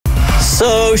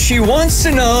So she wants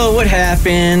to know what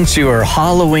happened to her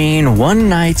Halloween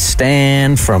one-night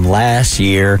stand from last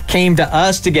year. Came to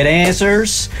us to get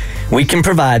answers. We can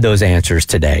provide those answers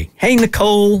today. Hey,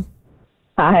 Nicole.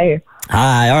 Hi.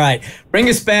 Hi. All right. Bring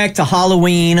us back to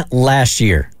Halloween last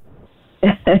year.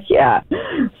 Yeah.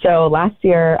 So last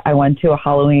year I went to a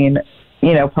Halloween,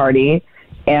 party,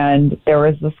 and there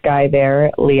was this guy there,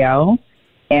 Leo,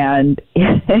 and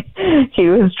he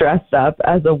was dressed up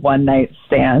as a one-night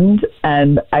stand,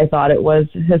 and I thought it was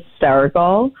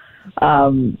hysterical.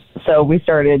 So we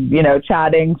started,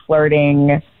 chatting,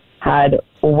 flirting, had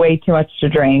way too much to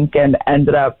drink, and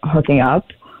ended up hooking up,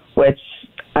 which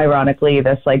ironically,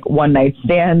 this one-night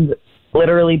stand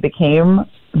literally became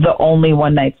the only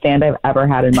one-night stand I've ever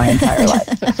had in my entire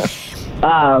life.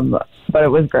 But it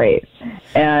was great.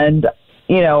 And,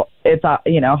 it's,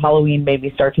 Halloween made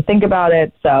me start to think about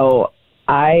it. So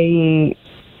I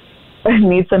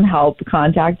need some help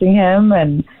contacting him,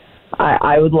 and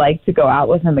I would like to go out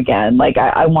with him again.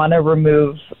 I want to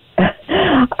remove,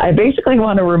 I basically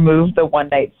want to remove the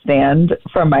one-night stand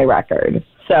from my record.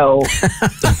 So, because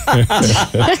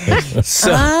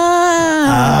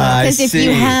if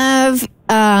you have,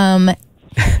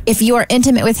 if you are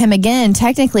intimate with him again,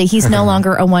 technically he's no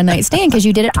longer a one-night stand because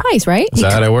you did it twice, right? Is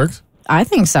that how that works? I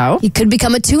think so. He could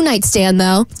become a two-night stand,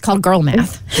 though. It's called girl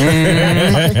math.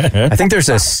 I think there's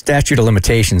a statute of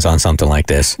limitations on something like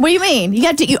this. What do you mean? You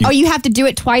have to do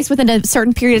it twice within a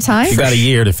certain period of time? You got a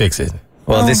year to fix it.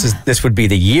 Well, this would be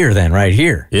the year then, right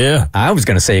here. Yeah. I was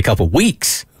going to say a couple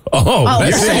weeks. That's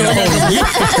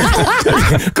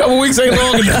a couple weeks ain't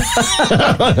long enough.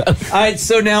 All right,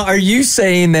 so now are you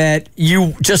saying that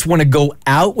you just want to go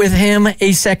out with him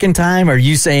a second time? Or are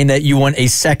you saying that you want a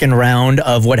second round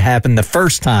of what happened the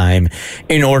first time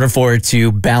in order for it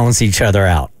to balance each other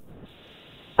out?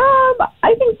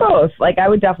 I think both. I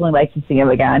would definitely like to see him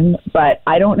again, but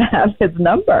I don't have his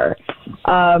number.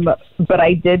 But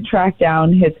I did track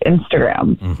down his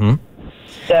Instagram. Mm-hmm.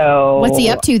 So what's he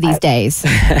up to these days?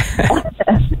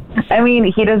 I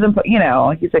mean, he doesn't put,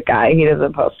 he's a guy. He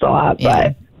doesn't post a lot,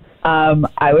 but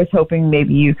I was hoping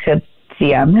maybe you could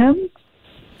DM him.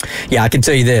 Yeah, I can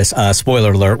tell you this.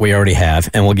 Spoiler alert, we already have,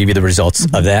 and we'll give you the results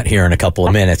of that here in a couple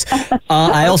of minutes.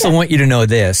 I also want you to know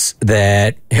this,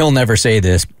 that he'll never say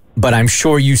this, but I'm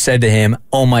sure you said to him,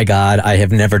 "Oh my God, I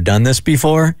have never done this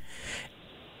before."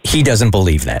 He doesn't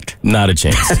believe that. Not a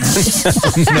chance.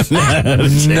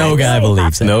 No guy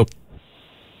believes it. Nope.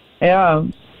 Yeah.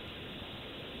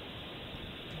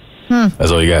 That's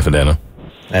all you got for that, huh?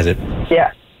 That's it.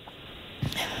 Yeah.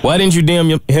 Why didn't you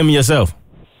DM him yourself?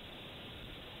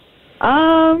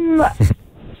 I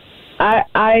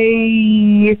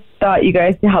thought you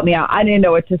guys could help me out. I didn't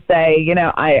know what to say.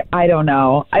 I don't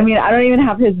know. I mean, I don't even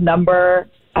have his number.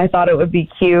 I thought it would be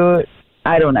cute.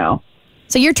 I don't know.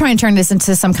 So you're trying to turn this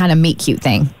into some kind of meet cute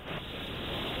thing.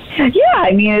 Yeah,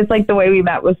 I mean, it's the way we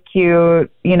met was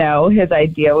cute. His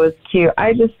idea was cute.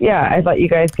 I thought you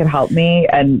guys could help me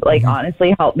and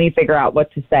honestly help me figure out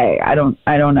what to say. I don't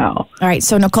know. All right,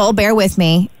 so Nicole, bear with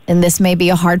me, and this may be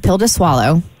a hard pill to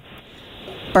swallow.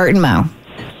 Bert and Mo,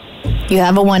 you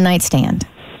have a one-night stand.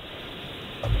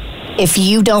 If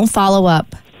you don't follow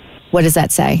up, what does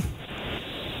that say?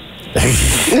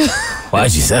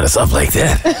 Why'd you set us up like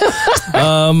that?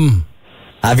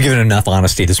 I've given enough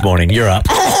honesty this morning. You're up.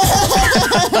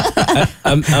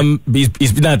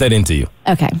 He's not that into you.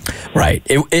 Okay. Right.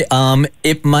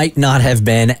 It might not have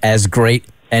been as great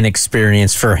an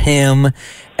experience for him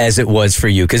as it was for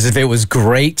you. Because if it was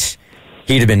great,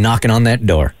 he'd have been knocking on that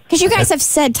door. Because you guys have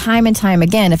said time and time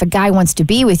again, if a guy wants to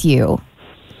be with you,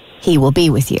 he will be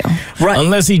with you. Right.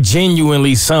 Unless he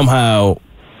genuinely somehow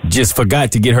just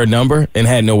forgot to get her number and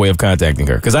had no way of contacting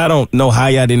her. Because I don't know how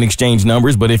y'all didn't exchange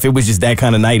numbers, but if it was just that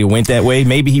kind of night, it went that way,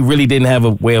 maybe he really didn't have a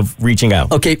way of reaching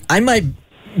out. Okay, I might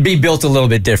be built a little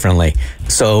bit differently,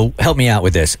 so help me out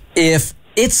with this. If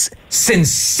it's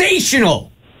sensational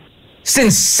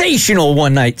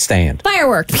one-night stand.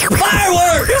 Fireworks.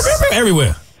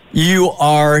 Everywhere. You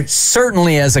are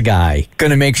certainly, as a guy,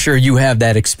 going to make sure you have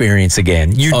that experience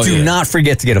again. You do not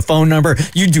forget to get a phone number.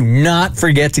 You do not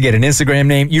forget to get an Instagram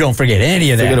name. You don't forget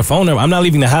any of that. Forget a phone number. I'm not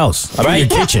leaving the house. I'm in your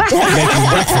kitchen.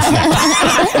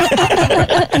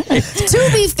 To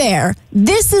be fair,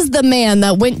 this is the man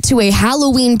that went to a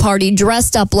Halloween party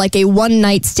dressed up like a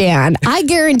one-night stand. I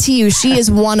guarantee you she is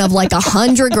one of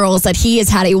 100 girls that he has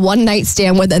had a one-night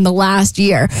stand with in the last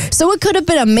year. So it could have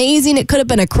been amazing. It could have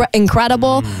been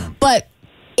incredible. But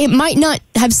it might not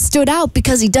have stood out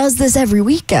because he does this every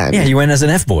weekend. Yeah, you went as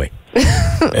an F-boy.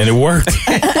 And it worked.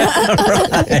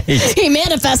 Right. He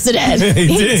manifested it. He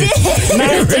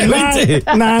did.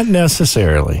 Not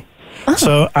necessarily.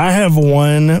 So I have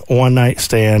one night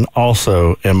stand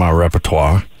also in my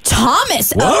repertoire.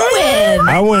 Thomas Owen.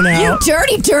 I went out.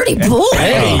 You dirty boy.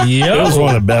 It was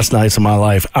one of the best nights of my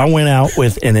life. I went out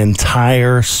with an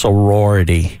entire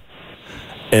sorority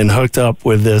and hooked up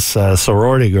with this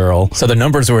sorority girl. So the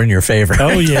numbers were in your favor.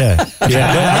 Oh, yeah.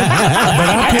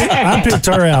 I picked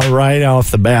her out right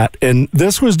off the bat. And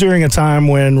this was during a time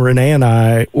when Renee and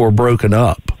I were broken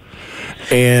up.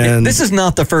 And this is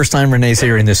not the first time Renee's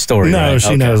hearing this story. No, right?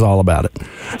 she knows all about it.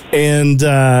 And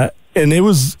it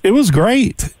was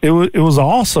great. It was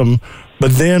awesome.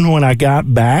 But then when I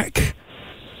got back,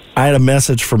 I had a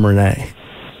message from Renee,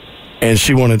 and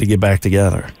she wanted to get back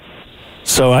together.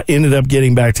 So I ended up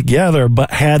getting back together, but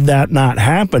had that not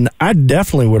happened, I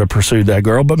definitely would have pursued that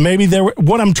girl. But maybe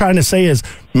what I'm trying to say is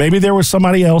maybe there was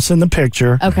somebody else in the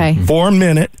picture for a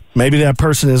minute. Maybe that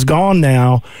person is gone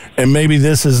now, and maybe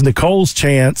this is Nicole's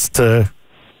chance to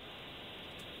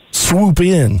swoop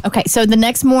in. Okay, so the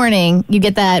next morning, you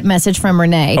get that message from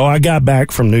Renee. Oh, I got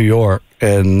back from New York,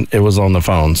 and it was on the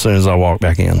phone as soon as I walked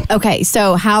back in. Okay,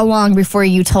 so how long before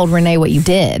you told Renee what you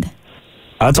did?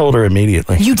 I told her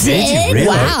immediately. You did? Really?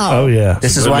 Wow. Oh, yeah.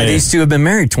 This is why these two have been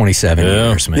married 27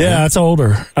 years, man. Yeah, I told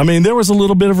her. I mean, there was a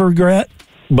little bit of regret,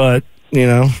 but,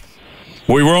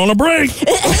 we were on a break.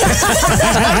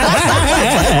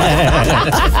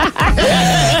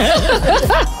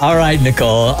 All right,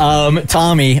 Nicole.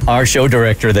 Tommy, our show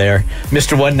director there,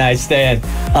 Mr. One Night Stand,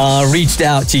 reached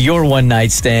out to your one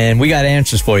night stand. We got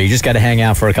answers for you. You just got to hang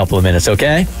out for a couple of minutes,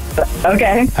 okay?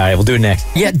 Okay. All right, we'll do it next.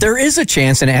 Yeah, there is a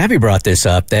chance, and Abby brought this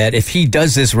up, that if he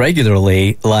does this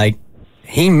regularly,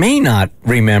 he may not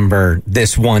remember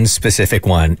this one specific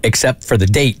one, except for the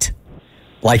date.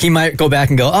 He might go back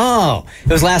and go, oh,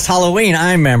 it was last Halloween.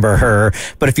 I remember her.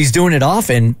 But if he's doing it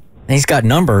often and he's got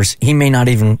numbers, he may not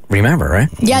even remember, right?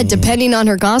 Yeah, depending on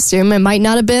her costume, it might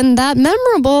not have been that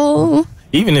memorable.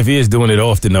 Even if he is doing it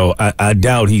often, though, I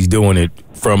doubt he's doing it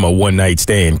from a one-night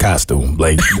stand costume.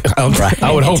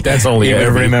 I would hope that's only you would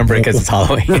remember it because it's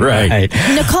Halloween. Right.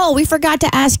 Nicole, we forgot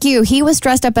to ask you. He was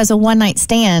dressed up as a one-night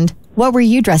stand. What were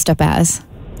you dressed up as?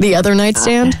 The other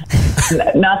nightstand?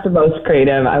 Not the most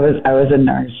creative. I was a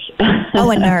nurse.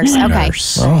 Oh, a nurse. Okay.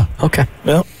 Nurse. Oh, okay.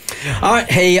 Well, all right.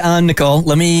 Hey, Nicole,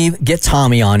 let me get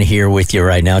Tommy on here with you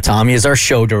right now. Tommy is our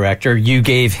show director. You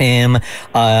gave him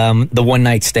the one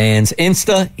night stands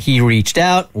Insta. He reached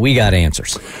out. We got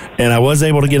answers. And I was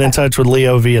able to get in touch with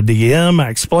Leo via DM. I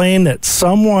explained that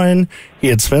someone he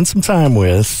had spent some time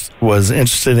with was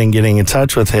interested in getting in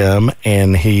touch with him,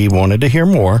 and he wanted to hear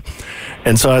more.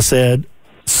 And so I said,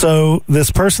 so this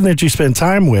person that you spend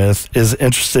time with is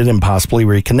interested in possibly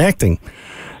reconnecting.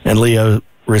 And Leo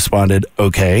responded,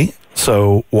 okay,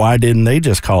 so why didn't they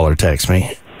just call or text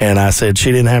me? And I said,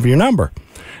 she didn't have your number.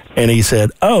 And he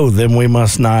said, oh, then we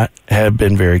must not have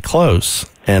been very close.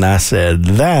 And I said,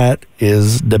 that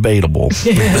is debatable. And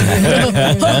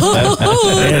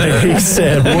he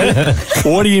said,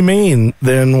 what do you mean?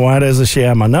 Then why doesn't she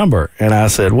have my number? And I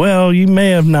said, well, you may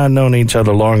have not known each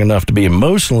other long enough to be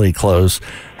emotionally close.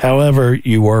 However,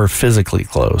 you were physically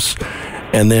close.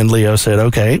 And then Leo said,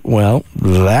 okay, well,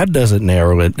 that doesn't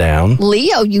narrow it down.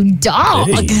 Leo, you dog.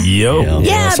 Hey, yo.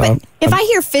 Yeah, so but if I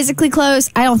hear physically close,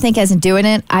 I don't think as in doing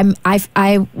it.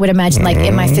 I would imagine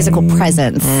in my physical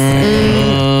presence.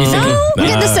 We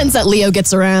get the sense that Leo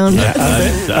gets around.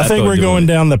 I think we're going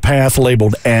down the path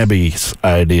labeled Abby's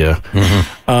idea.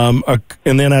 Mm-hmm.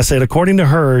 And then I said, according to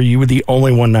her, you were the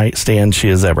only one night stand she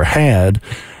has ever had.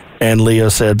 And Leo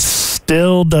said,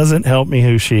 still doesn't help me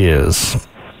who she is.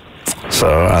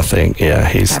 So I think, yeah,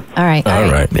 he's... All right.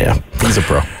 Yeah. He's a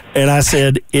pro. And I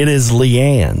said, it is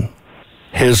Leanne.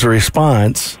 His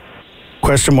response,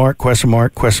 question mark, question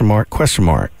mark, question mark, question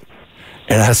mark.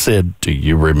 And I said, do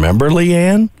you remember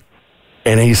Leanne?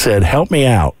 And he said, help me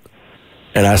out.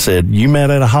 And I said, you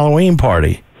met at a Halloween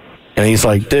party. And he's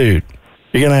like, dude,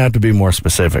 you're going to have to be more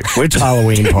specific. Which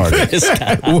Halloween party?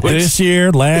 This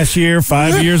year, last year,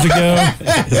 5 years ago?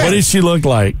 What did she look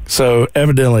like? So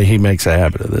evidently he makes a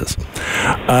habit of this.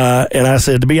 And I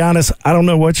said, to be honest, I don't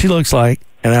know what she looks like,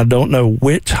 and I don't know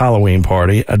which Halloween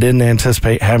party. I didn't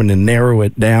anticipate having to narrow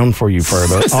it down for you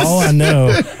further. All I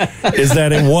know is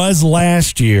that it was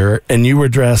last year, and you were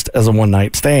dressed as a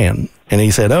one-night stand. And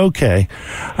he said, okay,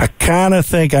 I kind of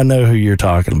think I know who you're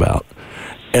talking about.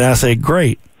 And I said,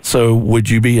 great. So would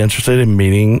you be interested in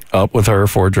meeting up with her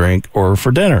for a drink or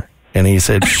for dinner? And he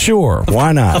said, sure,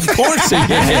 why not? Of course he is.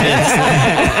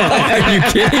 Are you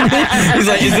kidding me? He's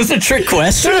like, is this a trick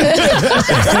question?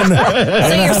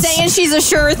 So you're saying she's a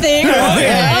sure thing?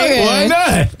 Okay. Why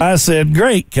not? I said,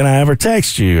 great, can I ever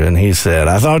text you? And he said,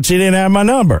 I thought she didn't have my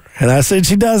number. And I said,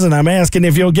 she doesn't. I'm asking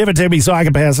if you'll give it to me so I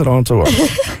can pass it on to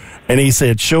her. And he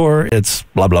said, sure, it's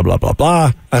blah, blah, blah, blah,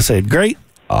 blah. I said, great,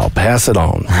 I'll pass it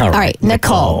on. All right,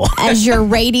 Nicole, as your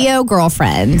radio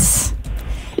girlfriends,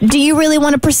 do you really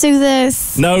want to pursue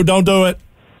this? No, don't do it.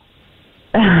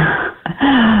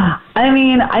 I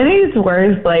mean, I think it's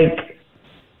worth like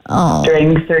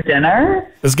drinks or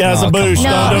dinner. This guy's a boosh. No,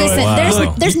 Don't do listen,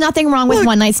 it. there's nothing wrong with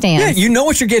one-night stands. Yeah, you know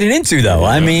what you're getting into, though.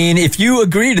 I mean, if you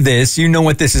agree to this, you know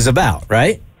what this is about,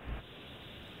 right?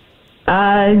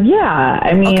 Yeah.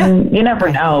 I mean, you never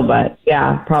know, but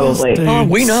yeah, probably. Oh,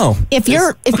 we know. If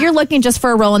you're looking just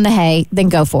for a roll in the hay, then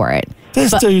go for it.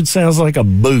 This dude sounds like a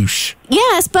boosh.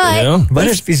 Yes, but Yeah. But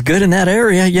if he's good in that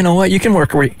area, you know what? You can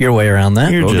work your way around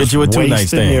that. You're We'll just get you a two-night wasting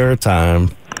stand. your time.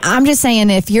 I'm just saying,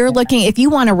 if you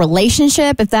want a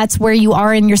relationship, if that's where you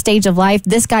are in your stage of life,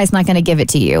 this guy's not going to give it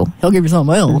to you. He'll give you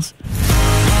something else.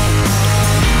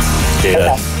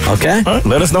 Yeah. Okay?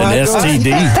 Let us know how An it goes.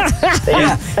 STD.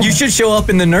 Yeah. You should show up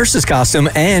in the nurse's costume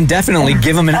and definitely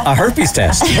give him a herpes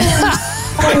test.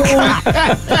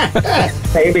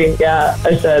 Maybe, yeah,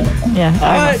 I should. Yeah.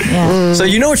 All right. Yeah. So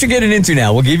you know what you're getting into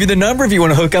now. We'll give you the number. If you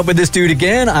want to hook up with this dude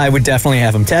again, I would definitely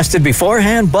have him tested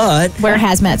beforehand, but Wear a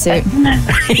hazmat suit.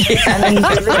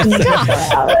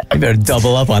 you better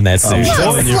double up on that suit.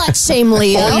 Slut shame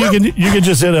Leo. Or you can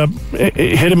just hit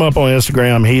him up on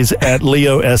Instagram. He's at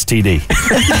Leo STD.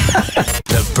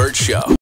 The Bert Show.